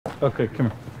Okay, come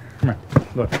here. Come here.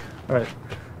 Look. All right.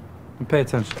 Pay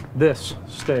attention. This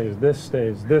stays. This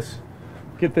stays. This.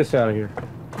 Get this out of here.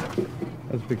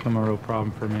 That's become a real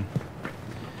problem for me.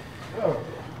 Oh,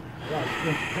 got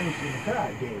Tracey in the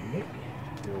car again, Nick.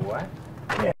 You what?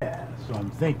 Yeah, so I'm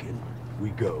thinking we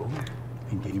go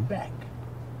and get him back.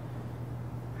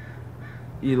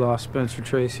 You lost Spencer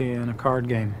Tracey in a card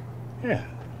game. Yeah.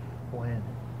 When?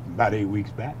 About 8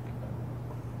 weeks back.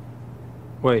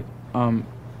 Wait,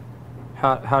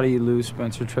 how do you lose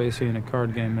Spencer Tracey in a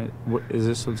card game? Is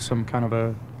this some kind of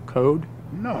a code?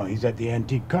 No, he's at the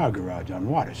antique car garage on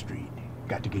Water Street.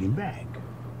 Got to get him back.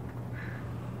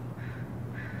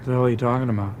 What the hell are you talking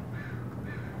about?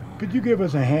 Could you give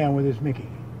us a hand with this, Mickey?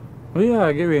 Well, yeah,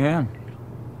 I'll give you a hand.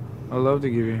 I'd love to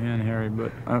give you a hand, Harry,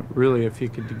 but really, if you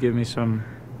could give me some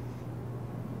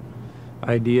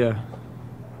idea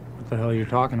what the hell you're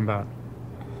talking about.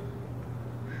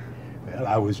 Well,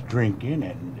 I was drinking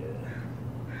and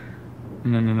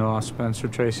then you lost Spencer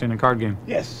Tracey in a card game.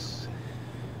 Yes.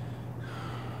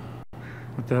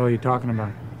 What the hell are you talking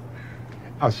about?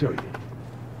 I'll show you.